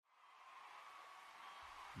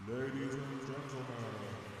Ladies and gentlemen,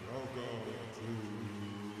 welcome to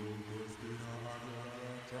Christina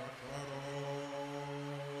Aguilera Track Battle.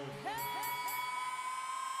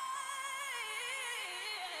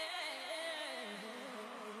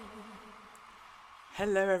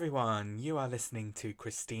 Hello, everyone. You are listening to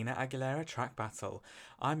Christina Aguilera Track Battle.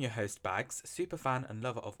 I'm your host, Bags, superfan and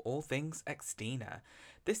lover of all things Xtina.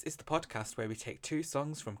 This is the podcast where we take two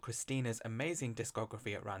songs from Christina's amazing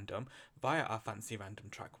discography at random via our fancy random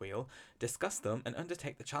track wheel, discuss them, and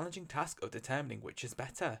undertake the challenging task of determining which is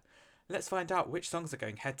better. Let's find out which songs are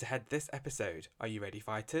going head to head this episode. Are you ready,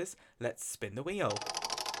 fighters? Let's spin the wheel.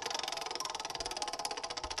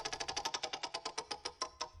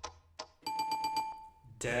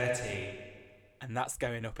 Dirty. And that's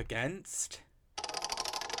going up against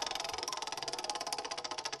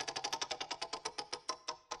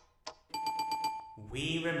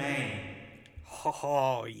We Remain.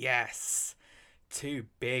 Oh, yes. Two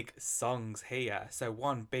big songs here. So,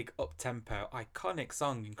 one big up tempo, iconic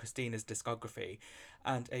song in Christina's discography,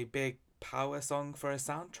 and a big power song for a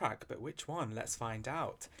soundtrack. But which one? Let's find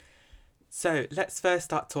out. So, let's first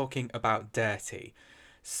start talking about Dirty.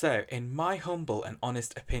 So, in my humble and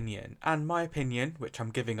honest opinion, and my opinion, which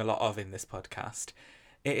I'm giving a lot of in this podcast,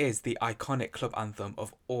 it is the iconic club anthem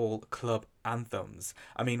of all club anthems.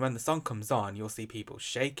 I mean, when the song comes on, you'll see people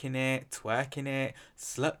shaking it, twerking it,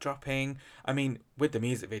 slut dropping. I mean, with the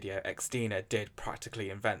music video, Xtina did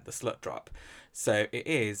practically invent the slut drop. So it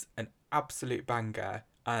is an absolute banger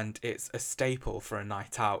and it's a staple for a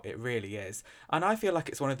night out. It really is. And I feel like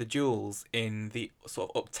it's one of the jewels in the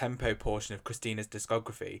sort of up tempo portion of Christina's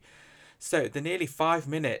discography. So, the nearly 5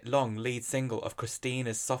 minute long lead single of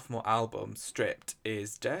Christina's sophomore album, Stripped,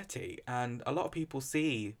 is Dirty, and a lot of people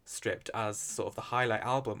see Stripped as sort of the highlight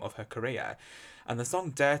album of her career. And the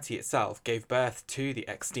song Dirty itself gave birth to the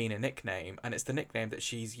Xtina nickname, and it's the nickname that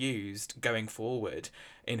she's used going forward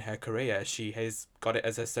in her career. She has got it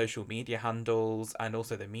as her social media handles, and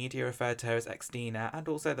also the media referred to her as Xtina, and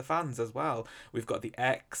also the fans as well. We've got the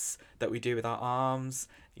X that we do with our arms.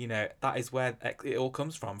 You know, that is where it all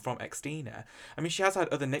comes from Xtina. I mean, she has had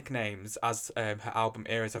other nicknames as her album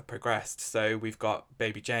eras have progressed. So we've got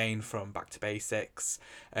Baby Jane from Back to Basics,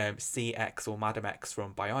 CX or Madam X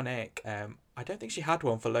from Bionic. I don't think she had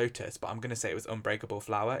one for Lotus, but I'm going to say it was Unbreakable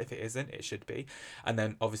Flower. If it isn't, it should be. And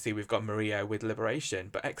then obviously we've got Maria with Liberation.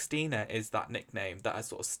 But Xtina is that nickname that has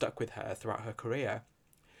sort of stuck with her throughout her career.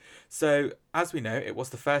 So, as we know, it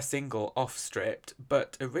was the first single off Stripped,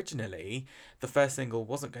 but originally the first single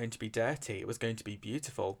wasn't going to be Dirty, it was going to be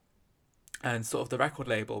Beautiful. And sort of the record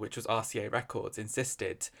label, which was RCA Records,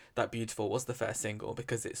 insisted that Beautiful was the first single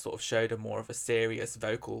because it sort of showed a more of a serious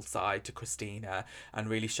vocal side to Christina and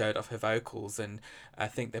really showed off her vocals. And I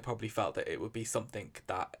think they probably felt that it would be something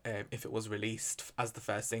that, if it was released as the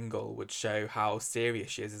first single, would show how serious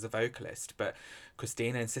she is as a vocalist. But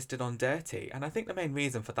Christina insisted on Dirty. And I think the main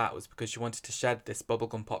reason for that was because she wanted to shed this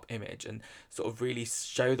bubblegum pop image and sort of really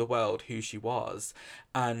show the world who she was.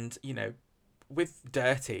 And, you know, with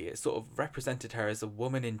Dirty, it sort of represented her as a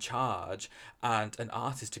woman in charge and an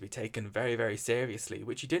artist to be taken very, very seriously,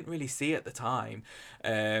 which you didn't really see at the time.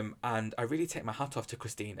 And I really take my hat off to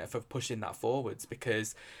Christina for pushing that forwards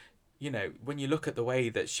because, you know, when you look at the way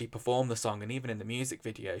that she performed the song and even in the music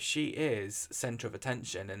video, she is centre of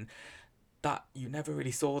attention. And that you never really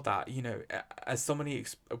saw that, you know, as so many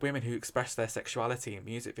women who express their sexuality in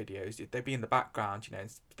music videos, they'd be in the background, you know,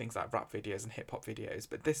 things like rap videos and hip hop videos,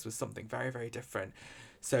 but this was something very, very different.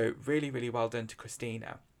 So really, really well done to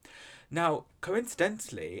Christina. Now,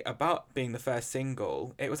 coincidentally, about being the first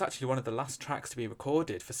single, it was actually one of the last tracks to be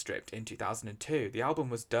recorded for Stripped in 2002. The album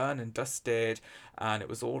was done and dusted and it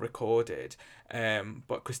was all recorded,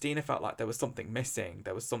 but Christina felt like there was something missing.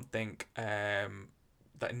 There was something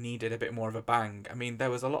that needed a bit more of a bang. I mean,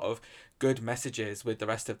 there was a lot of good messages with the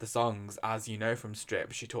rest of the songs, as you know from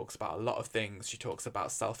Strip. She talks about a lot of things. She talks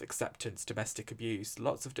about self acceptance, domestic abuse,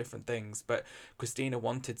 lots of different things. But Christina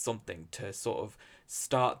wanted something to sort of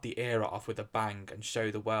start the era off with a bang and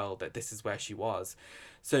show the world that this is where she was.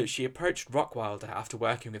 So she approached Rockwilder after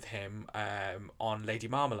working with him on Lady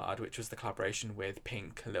Marmalade, which was the collaboration with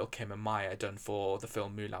Pink, Lil Kim, and Maya done for the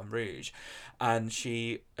film Moulin Rouge. And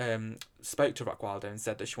she spoke to Rockwilder and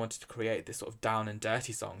said that she wanted to create this sort of down and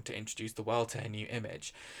dirty song to introduce the world to her new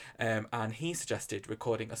image. And he suggested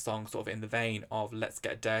recording a song sort of in the vein of Let's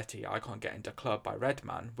Get Dirty, I Can't Get Into Club by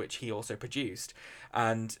Redman, which he also produced.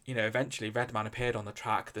 And, you know, eventually Redman appeared on the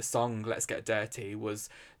track. The song Let's Get Dirty was,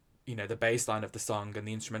 you know, the bass line of the song and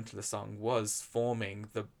the instrumental of the song was forming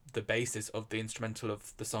the basis of the instrumental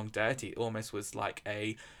of the song Dirty. It almost was like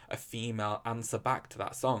a female answer back to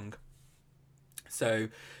that song. So,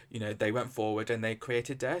 they went forward and they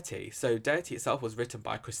created Dirty. So, Dirty itself was written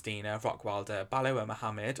by Christina, Rockwilder, Balowa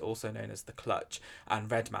Mohammed, also known as The Clutch,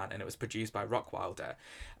 and Redman, and it was produced by Rockwilder.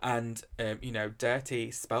 And,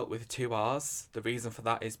 Dirty spelt with two R's. The reason for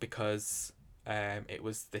that is because it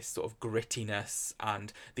was this sort of grittiness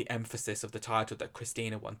and the emphasis of the title that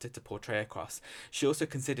Christina wanted to portray across. She also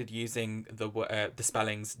considered using the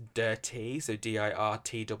spellings dirty, so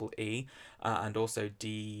DIRTEE, and also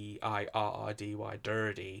DIRRDY,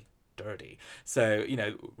 dirty. So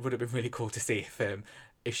would have been really cool to see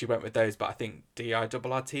if she went with those. But I think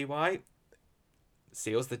DIRRTY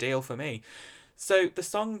seals the deal for me. So the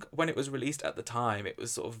song, when it was released at the time, it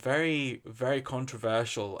was sort of very, very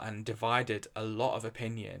controversial and divided a lot of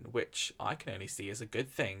opinion, which I can only see as a good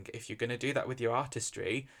thing. If you're going to do that with your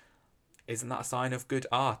artistry, isn't that a sign of good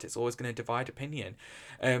art? It's always going to divide opinion.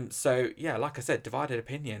 So yeah, like I said, divided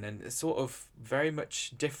opinion, and it's sort of very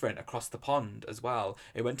much different across the pond as well.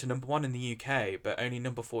 It went to number 1 in the UK, but only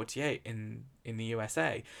number 48 in the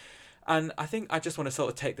USA. And I think I just want to sort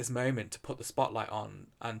of take this moment to put the spotlight on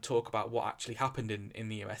and talk about what actually happened in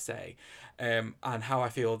the USA, and how I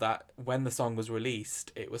feel that when the song was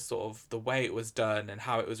released, it was sort of the way it was done and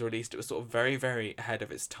how it was released, it was sort of very, very ahead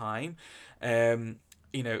of its time.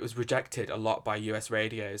 It was rejected a lot by US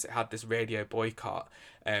radios. It had this radio boycott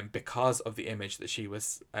because of the image that she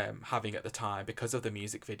was having at the time, because of the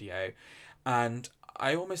music video. And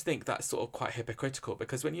I almost think that's sort of quite hypocritical,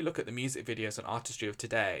 because when you look at the music videos and artistry of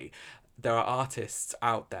today, there are artists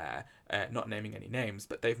out there, not naming any names,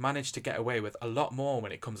 but they've managed to get away with a lot more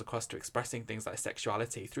when it comes across to expressing things like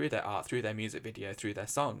sexuality through their art, through their music video, through their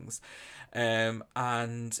songs.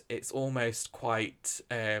 And it's almost quite,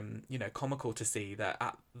 comical to see that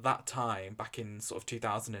at that time, back in sort of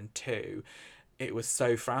 2002, it was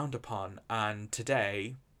so frowned upon, and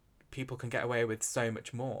today people can get away with so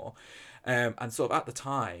much more. And sort of at the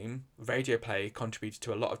time, radio play contributed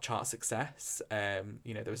to a lot of chart success. There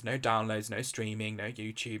was no downloads, no streaming, no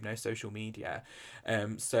YouTube, no social media.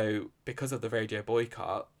 So because of the radio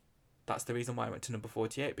boycott, that's the reason why I went to number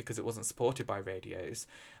 48, because it wasn't supported by radios,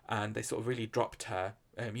 and they sort of really dropped her.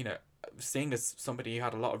 Seeing as somebody who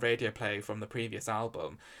had a lot of radio play from the previous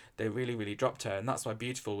album, they really, really dropped her, and that's why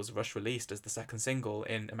Beautiful was rush released as the second single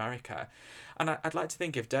in America. And I'd like to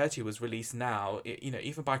think if Dirty was released now,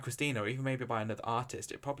 even by Christina or even maybe by another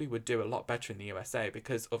artist, it probably would do a lot better in the USA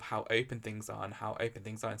because of how open things are and how open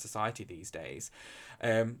things are in society these days.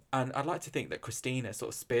 And I'd like to think that Christina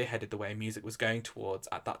sort of spearheaded the way music was going towards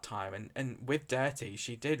at that time. And with Dirty,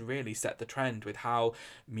 she did really set the trend with how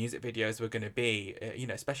music videos were going to be,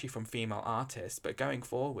 especially from female artists. But going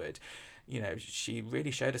forward, she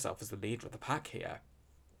really showed herself as the leader of the pack here.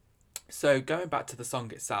 So going back to the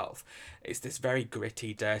song itself, it's this very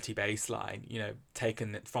gritty, dirty bass line,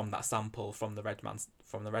 taken from that sample from the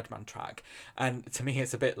Redman track. And to me,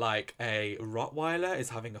 it's a bit like a Rottweiler is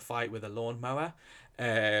having a fight with a lawnmower.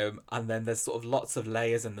 And then there's sort of lots of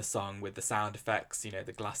layers in the song with the sound effects,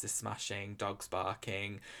 the glasses smashing, dogs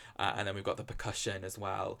barking, and then we've got the percussion as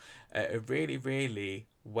well. A really, really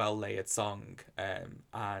well layered song,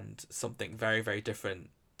 and something very, very different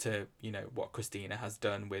to what Christina has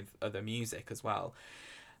done with other music as well.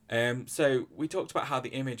 So we talked about how the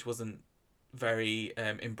image wasn't very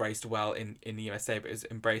embraced well in the USA, but it was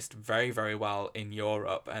embraced very, very well in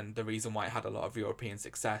Europe, and the reason why it had a lot of European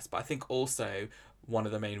success. But I think also one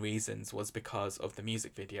of the main reasons was because of the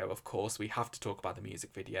music video. Of course, we have to talk about the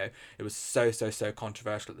music video. It was so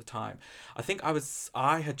controversial at the time. I think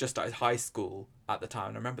I had just started high school at the time,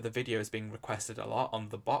 and I remember the videos being requested a lot on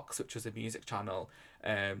The Box, which was a music channel,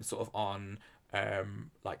 sort of on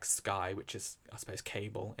like Sky, which is I suppose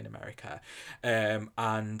cable in America.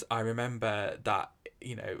 And I remember that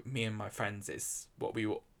me and my friends, is what we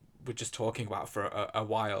were just talking about for a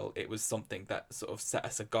while. It was something that sort of set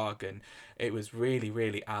us agog, and it was really,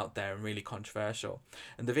 really out there and really controversial.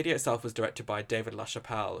 And the video itself was directed by David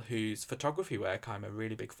LaChapelle, whose photography work I'm a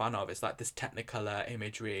really big fan of. It's like this Technicolor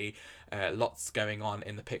imagery, lots going on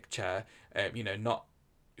in the picture, not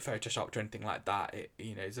photoshopped or anything like that.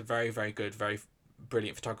 It's a very, very good, very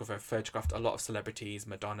brilliant photographer. Photographed a lot of celebrities,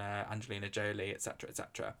 Madonna, Angelina Jolie, etc.,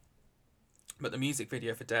 etc. But the music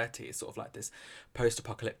video for Dirty is sort of like this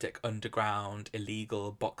post-apocalyptic, underground,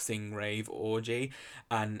 illegal boxing rave orgy,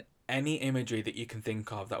 and any imagery that you can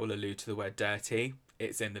think of that will allude to the word dirty,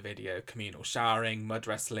 it's in the video. Communal showering, mud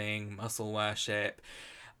wrestling, muscle worship.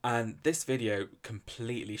 And this video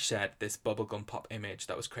completely shed this bubblegum pop image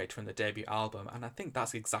that was created from the debut album, and I think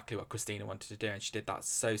that's exactly what Christina wanted to do, and she did that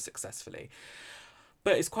so successfully.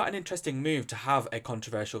 But it's quite an interesting move to have a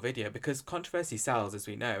controversial video because controversy sells, as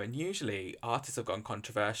we know, and usually artists have gone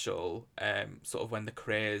controversial, sort of when the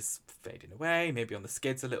career's fading away, maybe on the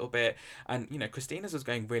skids a little bit. And Christina's was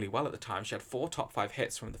going really well at the time. She had 4 top 5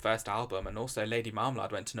 hits from the first album, and also Lady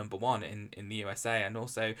Marmalade went to #1 in the USA, and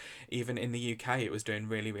also even in the UK it was doing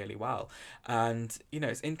really really well. And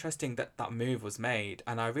it's interesting that that move was made,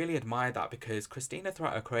 and I really admire that because Christina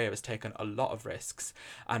throughout her career has taken a lot of risks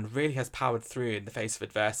and really has powered through in the face of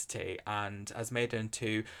adversity and has made her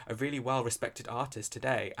into a really well respected artist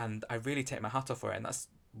today. And I really take my hat off for her, and that's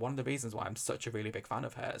one of the reasons why I'm such a really big fan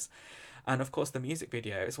of hers. And of course, the music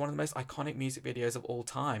video is one of the most iconic music videos of all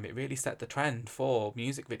time. It really set the trend for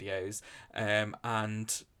music videos,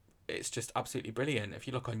 and it's just absolutely brilliant. If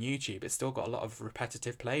you look on YouTube, it's still got a lot of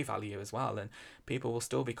repetitive play value as well, and people will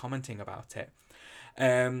still be commenting about it.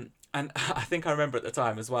 And I think I remember at the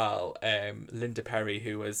time as well, Linda Perry,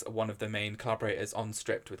 who was one of the main collaborators on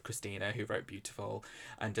Stripped with Christina, who wrote Beautiful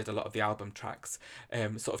and did a lot of the album tracks,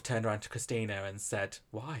 sort of turned around to Christina and said,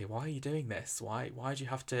 why are you doing this? Why do you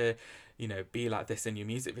have to, be like this in your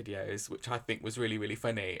music videos? Which I think was really, really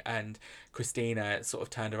funny. And Christina sort of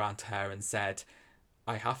turned around to her and said,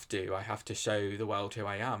 I have to show the world who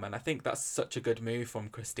I am. And I think that's such a good move from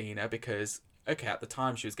Christina because, okay, at the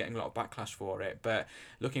time she was getting a lot of backlash for it, but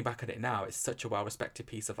looking back at it now, it's such a well respected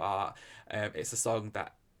piece of art. It's a song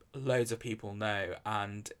that loads of people know,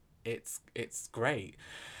 and it's great.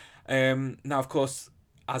 Now, of course,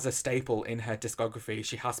 as a staple in her discography,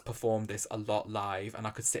 she has performed this a lot live, and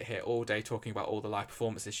I could sit here all day talking about all the live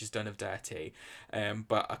performances she's done of Dirty.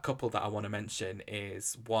 But a couple that I want to mention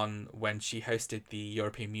is one when she hosted the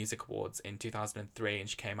European Music Awards in 2003, and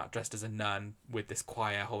she came out dressed as a nun with this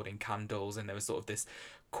choir holding candles, and there was sort of this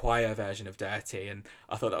choir version of Dirty, and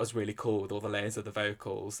I thought that was really cool with all the layers of the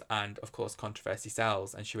vocals. And of course, controversy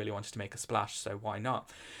sells, and she really wanted to make a splash, so why not?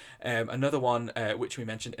 Another one, which we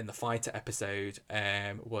mentioned in the Fighter episode,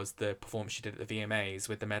 was the performance she did at the VMAs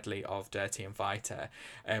with the medley of Dirty and Fighter.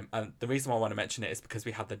 And the reason why I want to mention it is because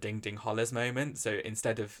we had the Ding Ding Hollers moment. So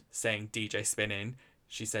instead of saying DJ spinning,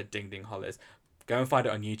 she said Ding Ding Hollers. Go and find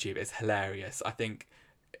it on YouTube. It's hilarious. I think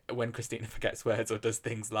when Christina forgets words or does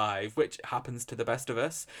things live, which happens to the best of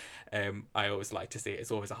us, I always like to see it.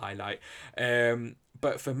 It's always a highlight.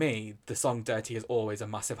 But for me, the song Dirty is always a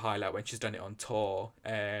massive highlight when she's done it on tour.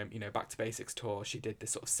 Back to Basics tour, she did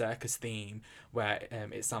this sort of circus theme where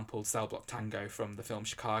it sampled Cell Block Tango from the film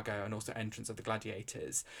Chicago and also Entrance of the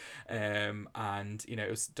Gladiators. And it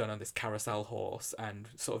was done on this carousel horse and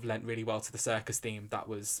sort of lent really well to the circus theme. That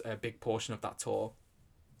was a big portion of that tour.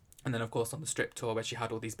 And then, of course, on the Strip tour, where she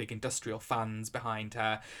had all these big industrial fans behind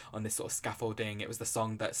her on this sort of scaffolding, it was the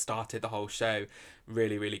song that started the whole show.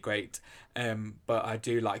 Really, really great. But I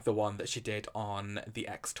do like the one that she did on the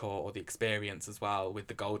X tour or the Experience as well with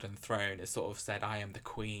the Golden Throne. It sort of said, I am the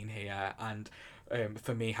queen here. And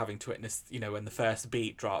for me, having to witness, when the first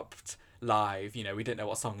beat dropped live, we didn't know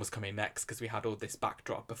what song was coming next because we had all this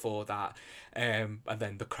backdrop before that, and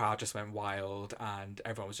then the crowd just went wild and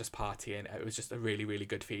everyone was just partying. It was just a really really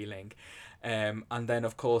good feeling. And then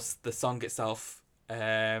of course the song itself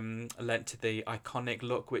lent to the iconic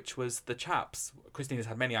look, which was the chaps. Christina's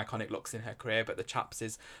had many iconic looks in her career, but the chaps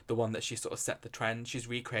is the one that she sort of set the trend. She's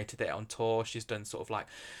recreated it on tour. She's done sort of like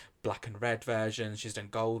black and red versions, she's done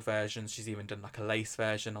gold versions, she's even done like a lace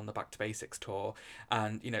version on the Back to Basics tour.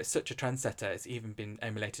 And it's such a trendsetter. It's even been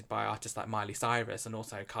emulated by artists like Miley Cyrus, and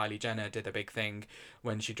also Kylie Jenner did a big thing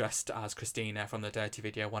when she dressed as Christina from the Dirty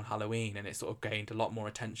video one Halloween, and it sort of gained a lot more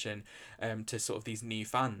attention to sort of these new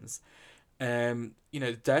fans.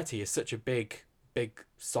 Dirty is such a big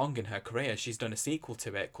song in her career. She's done a sequel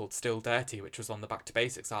to it called Still Dirty, which was on the Back to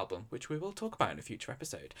Basics album, which we will talk about in a future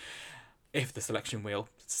episode if the selection wheel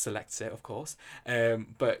selects it, of course.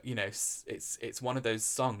 But it's one of those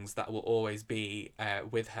songs that will always be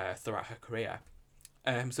with her throughout her career.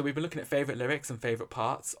 So we've been looking at favourite lyrics and favourite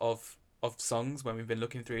parts of songs when we've been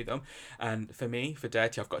looking through them. And for me, for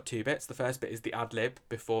Dirty, I've got 2 bits. The first bit is the ad-lib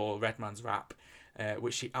before Redman's rap,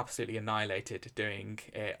 which she absolutely annihilated, doing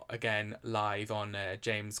it again live on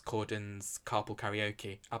James Corden's Carpool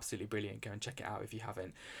Karaoke. Absolutely brilliant. Go and check it out if you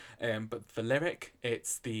haven't. But the lyric,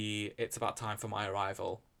 it's about time for my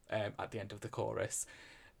arrival at the end of the chorus.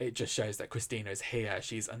 It just shows that Christina is here.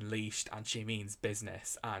 She's unleashed and she means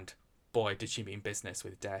business. And boy, did she mean business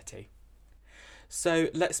with Dirty. So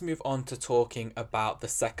let's move on to talking about the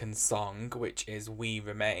second song, which is We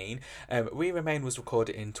Remain. We Remain was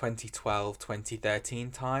recorded in 2012,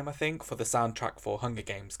 2013 time, I think, for the soundtrack for Hunger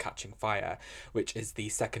Games Catching Fire, which is the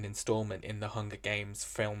second installment in the Hunger Games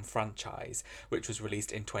film franchise, which was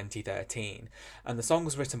released in 2013. And the song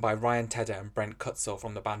was written by Ryan Tedder and Brent Kutzell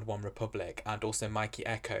from the band One Republic, and also Mikey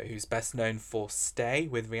Echo, who's best known for Stay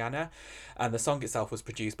with Rihanna. And the song itself was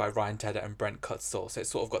produced by Ryan Tedder and Brent Kutzell. So it's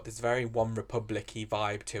sort of got this very One Republic-y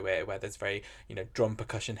vibe to it, where there's very, drum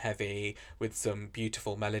percussion heavy with some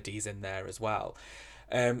beautiful melodies in there as well.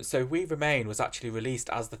 So We Remain was actually released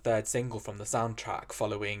as the third single from the soundtrack,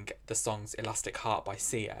 following the songs Elastic Heart by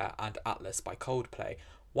Sia and Atlas by Coldplay.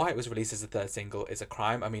 Why it was released as a third single is a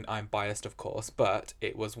crime. I mean, I'm biased, of course, but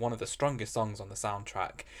it was one of the strongest songs on the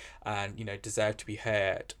soundtrack and, deserved to be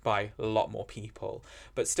heard by a lot more people.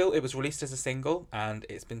 But still, it was released as a single and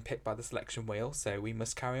it's been picked by the selection wheel, so we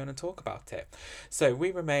must carry on and talk about it. So,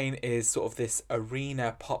 We Remain is sort of this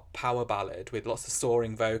arena pop power ballad with lots of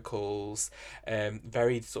soaring vocals,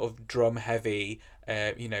 very sort of drum heavy.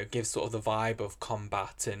 Gives sort of the vibe of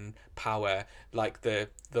combat and power, like the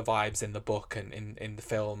vibes in the book and in the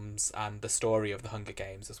films and the story of the Hunger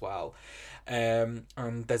Games as well. And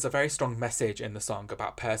there's a very strong message in the song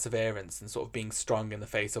about perseverance and sort of being strong in the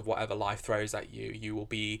face of whatever life throws at you. You will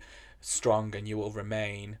be strong and you will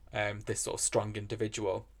remain this sort of strong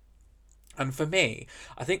individual. And for me,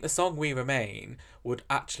 I think the song We Remain would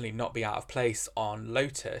actually not be out of place on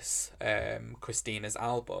Lotus, Christina's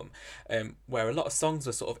album, where a lot of songs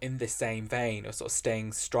are sort of in this same vein of sort of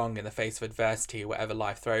staying strong in the face of adversity, whatever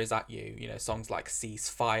life throws at you. Songs like Cease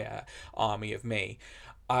Fire, Army of Me.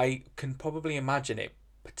 I can probably imagine it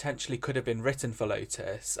potentially could have been written for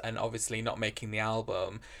Lotus, and obviously not making the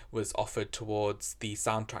album was offered towards the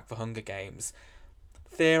soundtrack for Hunger Games.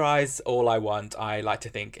 Theorize all I want. I like to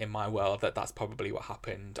think in my world that that's probably what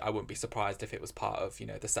happened. I wouldn't be surprised if it was part of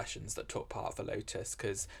the sessions that took part for Lotus,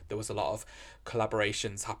 because there was a lot of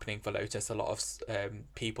collaborations happening for Lotus, a lot of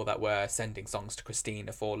people that were sending songs to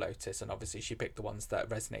Christina for Lotus, and obviously she picked the ones that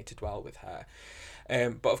resonated well with her.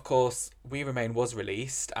 But of course, We Remain was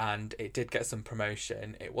released and it did get some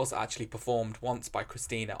promotion. It was actually performed once by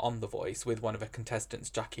Christina on The Voice with one of her contestants,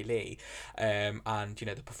 Jackie Lee. And,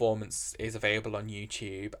 the performance is available on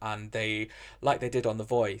YouTube. And they, like they did on The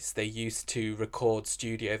Voice, they used to record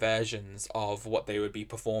studio versions of what they would be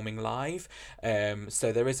performing live.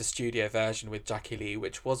 So there is a studio version with Jackie Lee,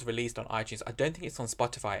 which was released on iTunes. I don't think it's on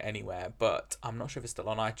Spotify anywhere, but I'm not sure if it's still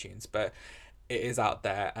on iTunes. But it is out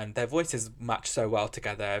there, and their voices match so well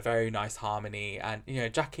together. Very nice harmony, and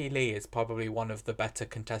Jackie Lee is probably one of the better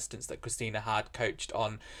contestants that Christina had coached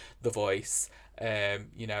on The Voice. Other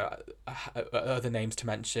names to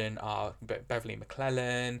mention are Beverly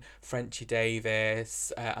McClellan, Frenchie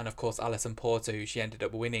Davis, and of course Alison Porter, who she ended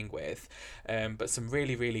up winning with. But some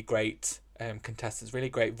really, really great contestants, really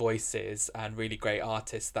great voices and really great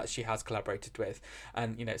artists that she has collaborated with.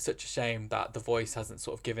 And it's such a shame that The Voice hasn't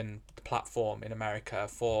sort of given the platform in America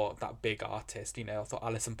for that big artist. I thought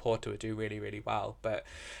Alison Porter would do really, really well, but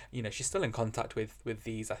she's still in contact with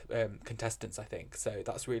these contestants, I think, so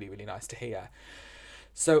that's really, really nice to hear.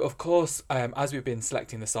 So, of course, as we've been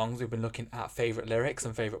selecting the songs, we've been looking at favourite lyrics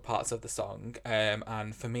and favourite parts of the song.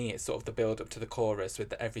 And for me, it's sort of the build up to the chorus with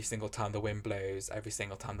the every single time the wind blows, every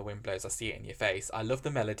single time the wind blows, I see it in your face. I love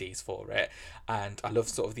the melodies for it, and I love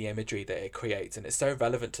sort of the imagery that it creates. And it's so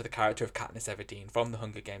relevant to the character of Katniss Everdeen from the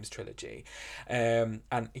Hunger Games trilogy. And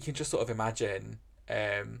you can just sort of imagine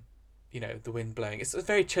the wind blowing. It's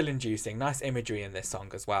very chill inducing, nice imagery in this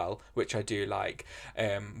song as well, which I do like.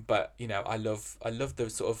 But I love the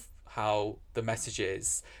sort of how the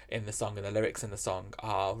messages in the song and the lyrics in the song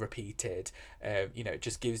are repeated. It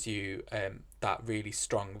just gives you that really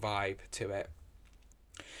strong vibe to it.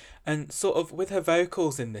 And sort of with her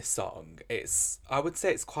vocals in this song, I would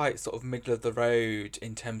say it's quite sort of middle of the road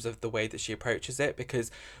in terms of the way that she approaches it,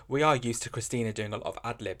 because we are used to Christina doing a lot of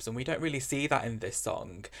ad-libs, and we don't really see that in this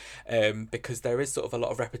song, because there is sort of a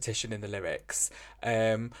lot of repetition in the lyrics.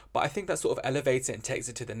 But I think that sort of elevates it and takes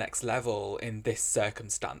it to the next level in this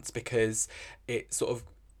circumstance, because it sort of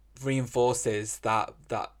reinforces that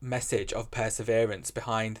message of perseverance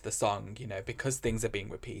behind the song. Because things are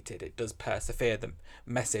being repeated, it does persevere the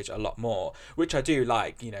message a lot more, which I do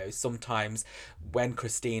like. Sometimes when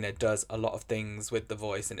Christina does a lot of things with The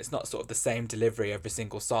Voice and it's not sort of the same delivery every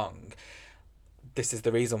single song, this is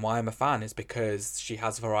the reason why I'm a fan, is because she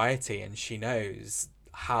has variety and she knows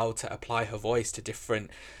how to apply her voice to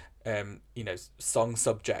different song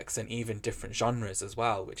subjects and even different genres as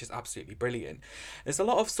well, which is absolutely brilliant. There's a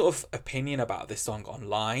lot of sort of opinion about this song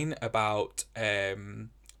online about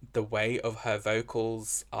the way of her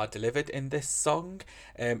vocals are delivered in this song.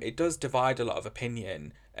 It does divide a lot of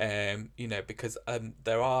opinion, because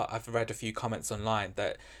I've read a few comments online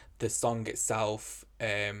that the song itself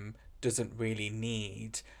doesn't really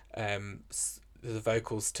need the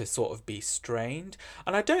vocals to sort of be strained.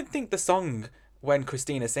 And I don't think the song, when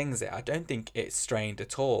Christina sings it, I don't think it's strained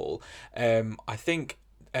at all. I think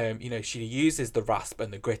she uses the rasp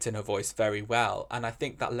and the grit in her voice very well, and I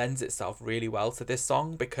think that lends itself really well to this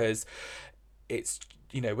song because it's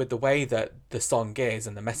with the way that the song is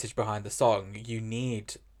and the message behind the song, you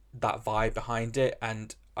need that vibe behind it.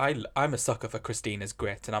 And I'm a sucker for Christina's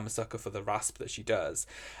grit, and I'm a sucker for the rasp that she does,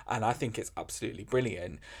 and I think it's absolutely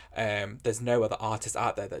brilliant. There's no other artist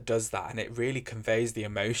out there that does that, and it really conveys the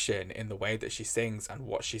emotion in the way that she sings and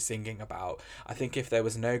what she's singing about. I think if there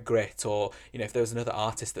was no grit, or if there was another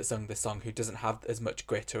artist that sung this song who doesn't have as much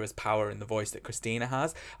grit or as power in the voice that Christina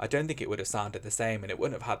has, I don't think it would have sounded the same, and it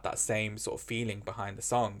wouldn't have had that same sort of feeling behind the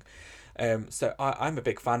song. So I'm a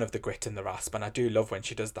big fan of the grit and the rasp, and I do love when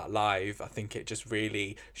she does that live. I think it just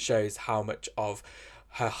really shows how much of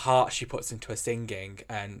her heart she puts into her singing,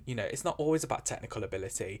 and it's not always about technical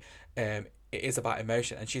ability. It is about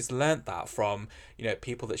emotion, and she's learnt that from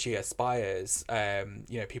people that she aspires,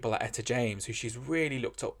 people like Etta James, who she's really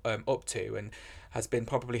looked up to, and has been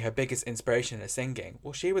probably her biggest inspiration in her singing.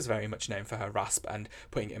 Well, she was very much known for her rasp and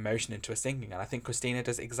putting emotion into her singing, and I think Christina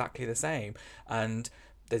does exactly the same. And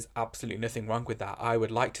there's absolutely nothing wrong with that. I would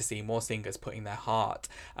like to see more singers putting their heart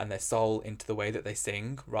and their soul into the way that they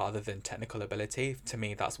sing rather than technical ability. To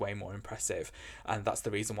me, that's way more impressive, and that's the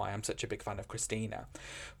reason why I'm such a big fan of Christina.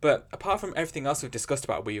 But apart from everything else we've discussed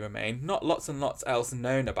about We Remain, not lots and lots else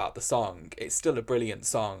known about the song. It's still a brilliant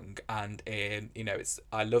song, and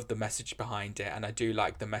I love the message behind it, and I do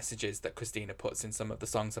like the messages that Christina puts in some of the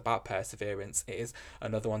songs about perseverance. It is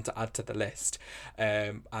another one to add to the list.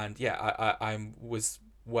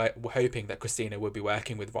 We're hoping that Christina would be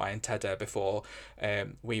working with Ryan Tedder before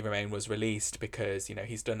We Remain was released, because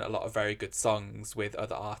he's done a lot of very good songs with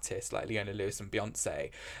other artists like Leona Lewis and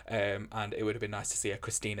Beyonce, and it would have been nice to see a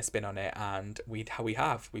Christina spin on it, and we've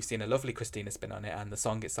seen a lovely Christina spin on it, and the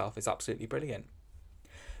song itself is absolutely brilliant.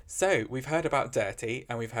 So we've heard about Dirty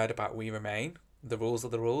and we've heard about We Remain. The rules are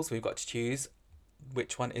the rules. We've got to choose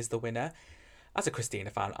which one is the winner. As a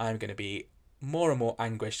Christina fan, I'm going to be more and more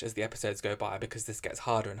anguished as the episodes go by, because this gets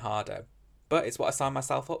harder and harder. But it's what I signed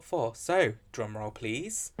myself up for. So, drum roll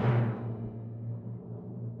please.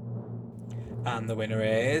 And the winner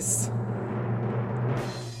is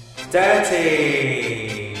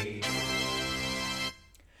Dirty!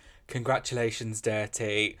 Congratulations,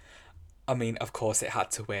 Dirty. I mean, of course it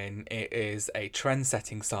had to win. It is a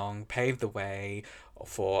trend-setting song, paved the way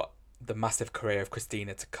for the massive career of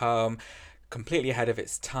Christina to come. Completely ahead of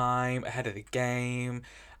its time, ahead of the game,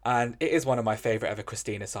 and it is one of my favourite ever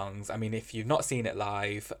Christina songs. I mean, if you've not seen it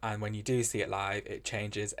live, and when you do see it live, it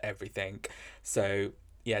changes everything. So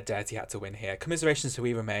yeah, Dirty had to win here. Commiserations to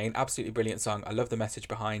We Remain, absolutely brilliant song. I love the message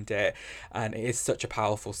behind it, and it is such a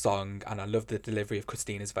powerful song, and I love the delivery of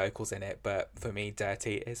Christina's vocals in it, but for me,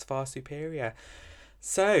 Dirty is far superior.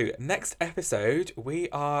 So, next episode, we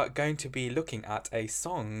are going to be looking at a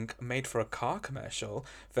song made for a car commercial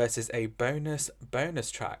versus a bonus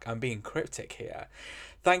track. I'm being cryptic here.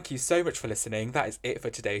 Thank you so much for listening. That is it for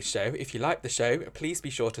today's show. If you like the show, please be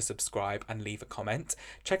sure to subscribe and leave a comment.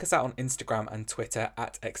 Check us out on Instagram and Twitter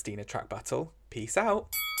at Xtina Track Battle. Peace out.